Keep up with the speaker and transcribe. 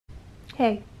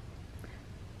Hey,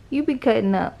 you be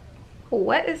cutting up.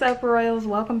 What is up, royals?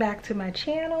 Welcome back to my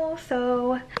channel.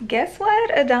 So guess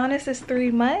what? Adonis is 3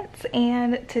 months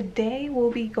and today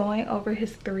we'll be going over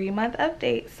his 3-month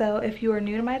update. So if you are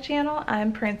new to my channel,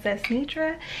 I'm Princess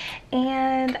Tonetra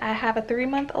and I have a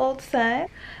 3-month-old son,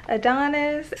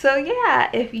 Adonis. So yeah,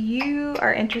 if you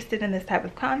are interested in this type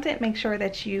of content, make sure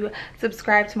that you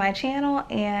subscribe to my channel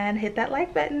and hit that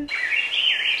like button.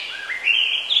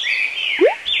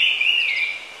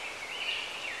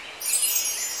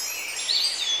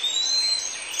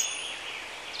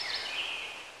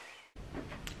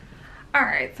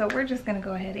 Alright, so we're just gonna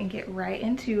go ahead and get right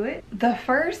into it. The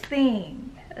first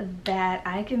thing that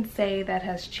I can say that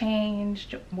has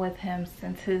changed with him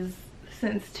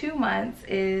since 2 months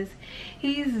is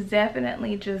he's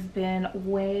definitely just been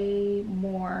way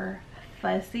more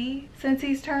fussy since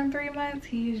he's turned 3 months.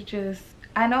 He's just,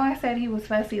 I know I said he was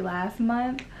fussy last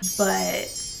month, but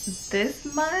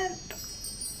this month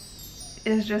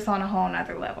is just on a whole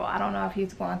nother level. I don't know if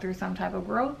he's going through some type of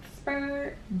growth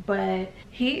spurt, but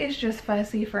he is just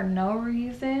fussy for no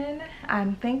reason.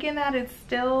 I'm thinking that it's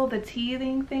still the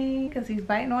teething thing because he's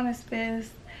biting on his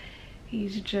fist.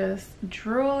 He's just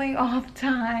drooling all the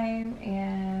time,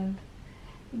 and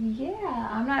yeah,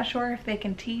 I'm not sure if they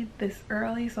can teeth this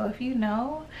early. So if you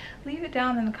know, leave it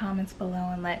down in the comments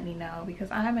below and let me know,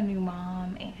 because I'm a new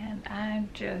mom and I'm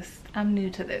new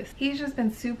to this. He's just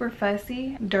been super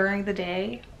fussy during the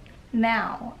day.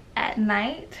 Now at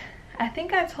night, I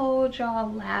think I told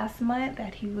y'all last month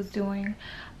that he was doing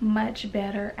much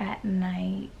better at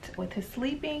night with his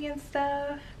sleeping and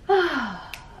stuff.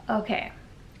 Okay,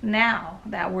 now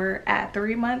that we're at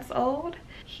 3 months old,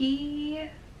 he's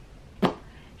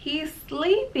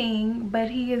sleeping,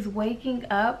 but he is waking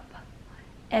up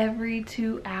every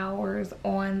 2 hours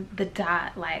on the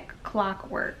dot, like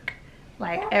clockwork,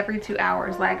 like every 2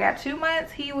 hours. Like at 2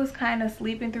 months, he was kind of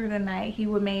sleeping through the night. He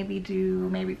would maybe do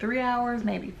 3 hours,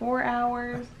 maybe 4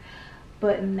 hours.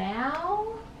 But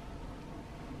now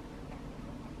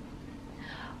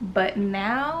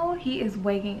he is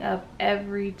waking up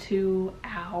every 2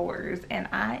 hours,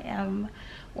 and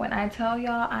when I tell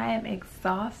y'all I am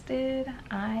exhausted,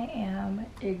 I am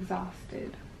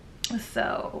exhausted.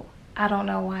 So I don't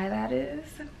know why that is,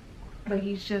 but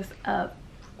he's just up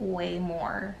way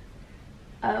more,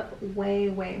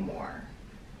 way more.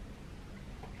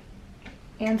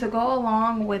 And to go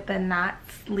along with the not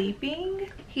sleeping,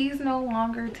 he's no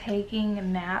longer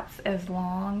taking naps as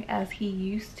long as he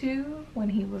used to when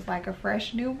he was like a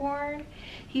fresh newborn.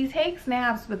 He takes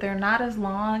naps, but they're not as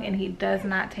long, and he does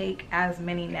not take as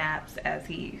many naps as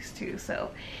he used to.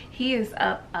 So he is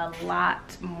up a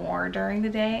lot more during the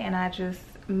day, and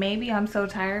maybe I'm so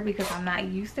tired because I'm not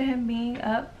used to him being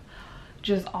up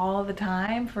just all the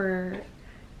time for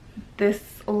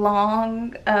this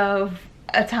long of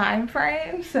a time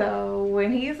frame. So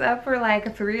when he's up for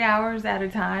like 3 hours at a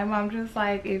time, I'm just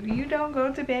like, if you don't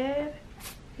go to bed,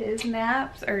 his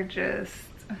naps are just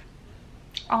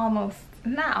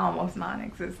not almost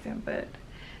non-existent, but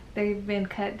they've been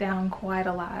cut down quite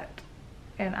a lot,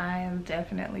 and I am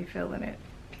definitely feeling it.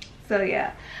 So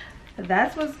yeah,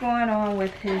 that's what's going on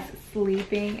with his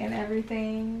sleeping and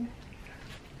everything.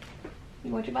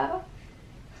 You want your bottle?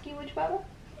 You want your bottle?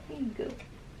 Here you go.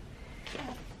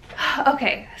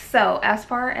 Okay, so as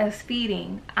far as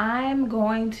feeding, I'm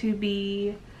going to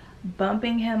be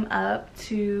bumping him up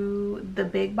to the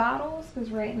big bottles,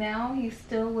 because right now he's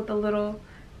still with the little,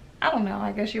 I don't know,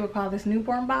 I guess you would call this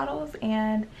newborn bottles,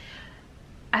 and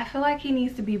I feel like he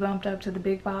needs to be bumped up to the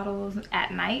big bottles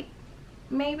at night.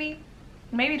 Maybe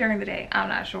during the day, I'm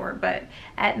not sure, but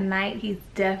at night he's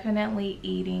definitely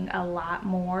eating a lot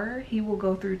more. He will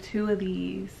go through 2 of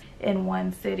these in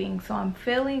one sitting, so I'm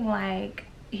feeling like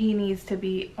he needs to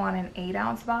be on an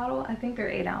 8-ounce bottle. I think they're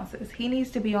 8 ounces. He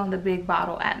needs to be on the big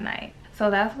bottle at night. So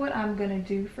that's what I'm gonna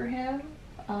do for him.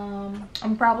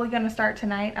 I'm probably gonna start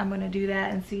tonight. I'm gonna do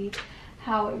that and see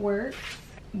how it works,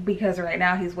 because right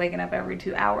now he's waking up every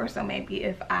 2 hours. So maybe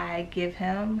if I give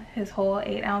him his whole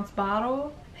 8-ounce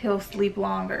bottle, he'll sleep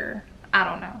longer. I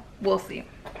don't know, we'll see.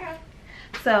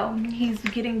 So he's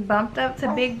getting bumped up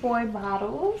to big boy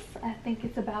bottles. I think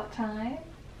it's about time.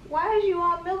 Why is you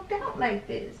all milked out like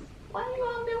this? Why are you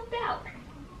all milked out?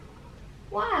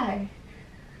 Why?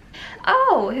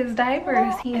 Oh, his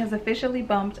diapers. He has officially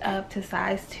bumped up to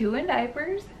size 2 in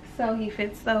diapers. So he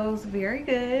fits those very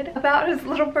good. About his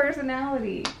little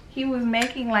personality, he was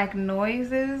making like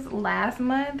noises last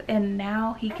month, and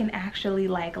now he can actually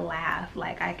like laugh.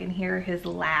 Like I can hear his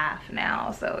laugh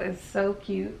now. So it's so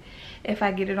cute. If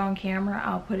I get it on camera,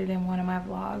 I'll put it in one of my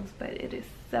vlogs, but it is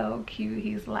so cute.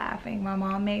 He's laughing. My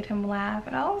mom made him laugh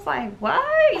and I was like, what?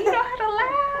 You know how to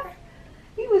laugh?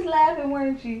 You was laughing,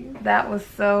 weren't you? That was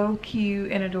so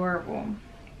cute and adorable.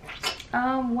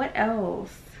 What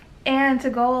else? And to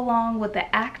go along with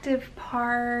the active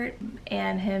part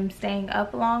and him staying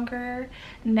up longer,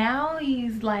 now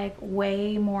he's like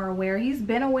way more aware. He's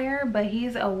been aware, but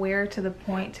he's aware to the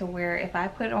point to where if I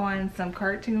put on some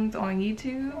cartoons on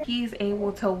YouTube, he's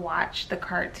able to watch the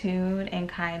cartoon and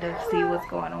kind of see what's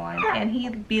going on. And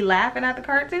he'd be laughing at the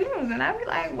cartoons and I'd be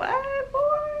like, what,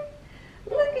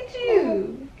 boy? Look at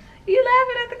you. You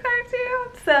laughing at the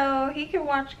cartoon? So he can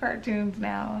watch cartoons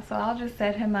now. So I'll just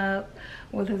set him up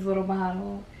with his little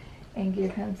bottle and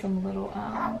give him some little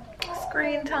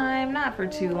screen time, not for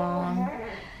too long,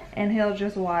 and he'll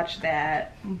just watch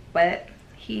that. But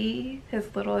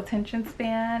his little attention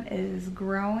span is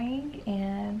growing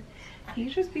and he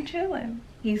just be chilling.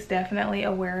 He's definitely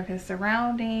aware of his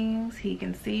surroundings. He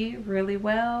can see really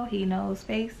well. He knows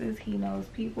faces. He knows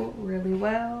people really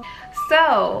well.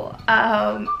 So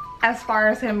as far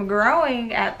as him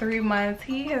growing at 3 months,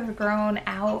 he has grown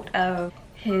out of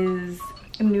his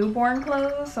newborn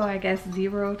clothes. So I guess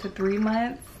 0 to 3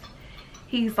 months,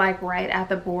 he's like right at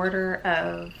the border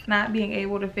of not being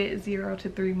able to fit 0 to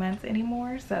 3 months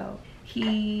anymore. So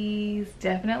he's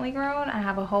definitely grown. I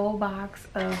have a whole box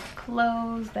of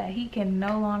clothes that he can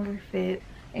no longer fit,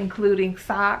 including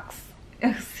socks.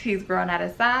 He's grown out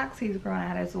of socks. He's grown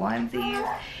out of his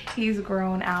onesies. He's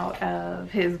grown out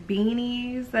of his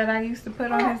beanies that I used to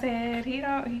put on his head. He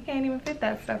can't even fit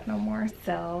that stuff no more.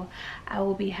 So I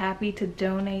will be happy to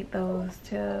donate those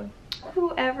to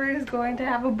whoever is going to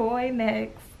have a boy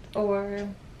next, or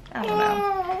I don't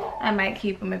know. I might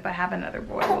keep him if I have another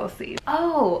boy. We'll see.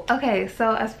 Oh, okay.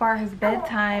 So as far as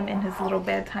bedtime and his little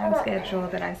bedtime schedule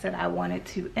that I said I wanted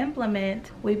to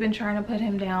implement, we've been trying to put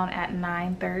him down at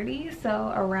 9:30.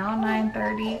 So around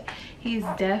 9:30, he's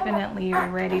definitely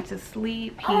ready to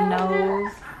sleep. He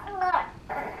knows.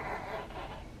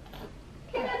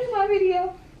 Can I do my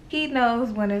video? He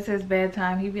knows when it's his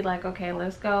bedtime. He'd be like, okay,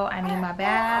 let's go. I need my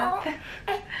bath.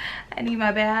 I need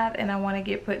my bath and I want to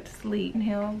get put to sleep. And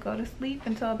he'll go to sleep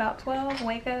until about 12,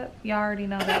 wake up. Y'all already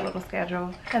know that little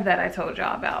schedule that I told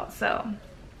y'all about. So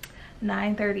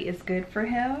 9:30 is good for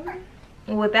him.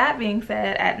 With that being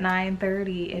said, at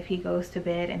 9:30, if he goes to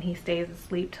bed and he stays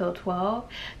asleep till 12,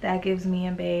 that gives me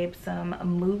and babe some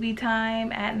movie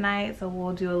time at night. So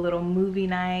we'll do a little movie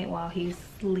night while he's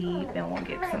asleep and we'll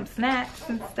get some snacks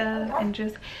and stuff and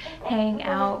just hang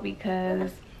out,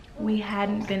 because we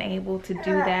hadn't been able to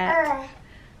do that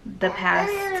the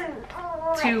past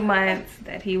 2 months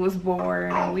that he was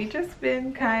born, and we've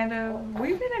been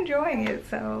enjoying it.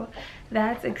 So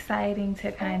that's exciting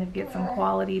to kind of get some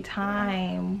quality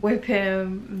time with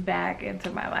him back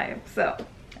into my life. So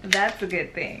that's a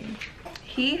good thing.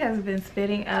 He has been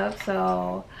spitting up,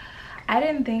 so I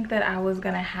didn't think that I was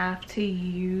gonna have to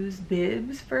use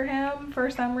bibs for him for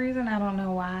some reason. I don't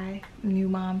know why. New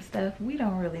mom stuff, we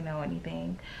don't really know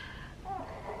anything.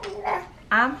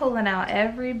 I'm pulling out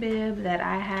every bib that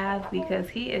I have because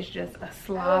he is just a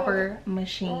slobber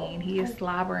machine. He is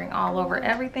slobbering all over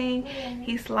everything.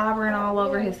 He's slobbering all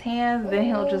over his hands. Then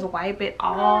he'll just wipe it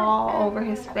all over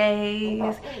his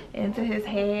face, into his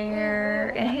hair,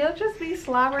 and he'll just be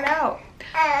slobbered out.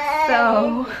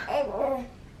 So,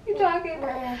 you talking?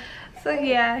 So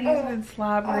yeah, he's been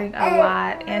slobbering a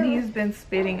lot and he's been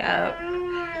spitting up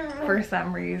for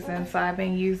some reason. So I've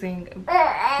been using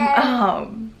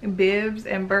bibs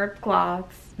and birth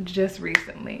cloths just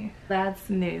recently.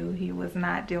 That's new. He was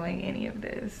not doing any of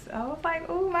this. I was like,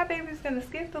 oh, my baby's gonna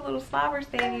skip the little slobber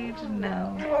stage.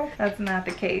 No, that's not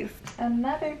the case.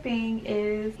 Another thing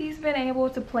is he's been able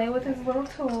to play with his little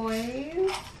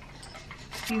toys.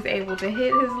 He's able to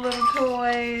hit his little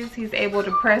toys. He's able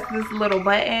to press this little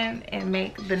button and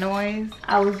make the noise.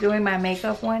 I was doing my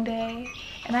makeup one day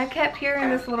and I kept hearing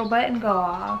this little button go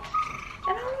off.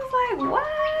 And I was like,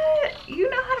 what? You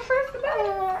know how to press the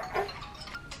button?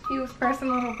 He was pressing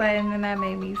the little button and that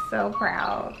made me so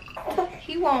proud.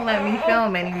 He won't let me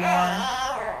film anymore.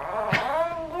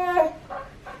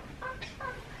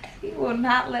 He will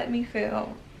not let me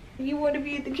film. You want to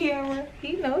be at the camera?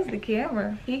 He knows the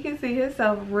camera. He can see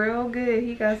himself real good.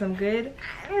 He got some good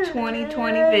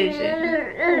 20/20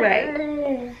 vision.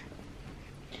 Right.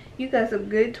 You got some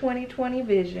good 20/20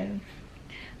 vision.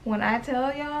 When I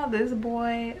tell y'all, this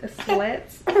boy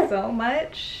sweats so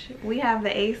much. We have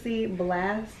the AC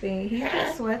blasting. He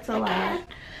just sweats a lot.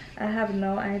 I have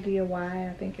no idea why.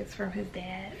 I think it's from his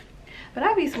dad. But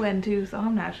I be sweating too, so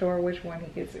I'm not sure which one he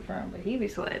gets it from, but he be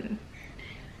sweating.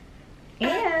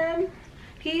 And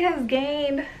he has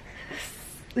gained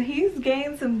he's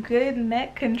gained some good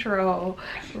neck control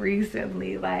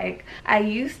recently. Like, I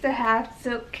used to have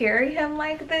to carry him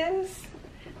like this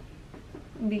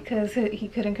because he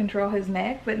couldn't control his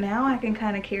neck, but now I can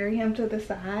kind of carry him to the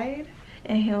side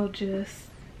and he'll just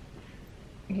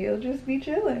be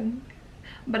chilling.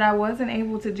 But I wasn't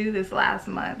able to do this last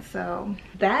month, so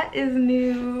that is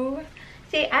new.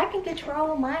 See, I can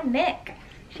control my neck.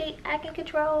 See, I can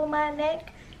control my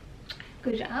neck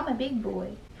because I'm a big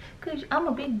boy. Because I'm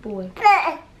a big boy.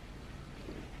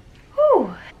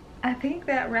 Whew. I think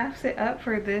that wraps it up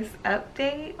for this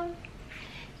update.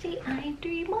 See, I'm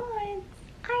 3 months.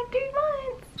 I'm 3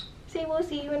 months. See, we'll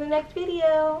see you in the next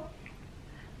video.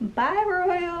 Bye,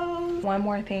 Royals. One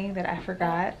more thing that I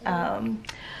forgot.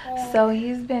 So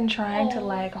he's been trying to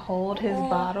like hold his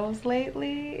bottles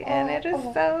lately, and it is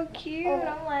so cute.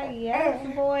 I'm like,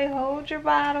 yes, boy, hold your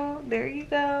bottle. There you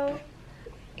go.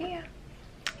 Yeah,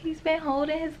 he's been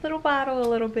holding his little bottle a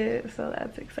little bit, so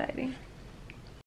that's exciting.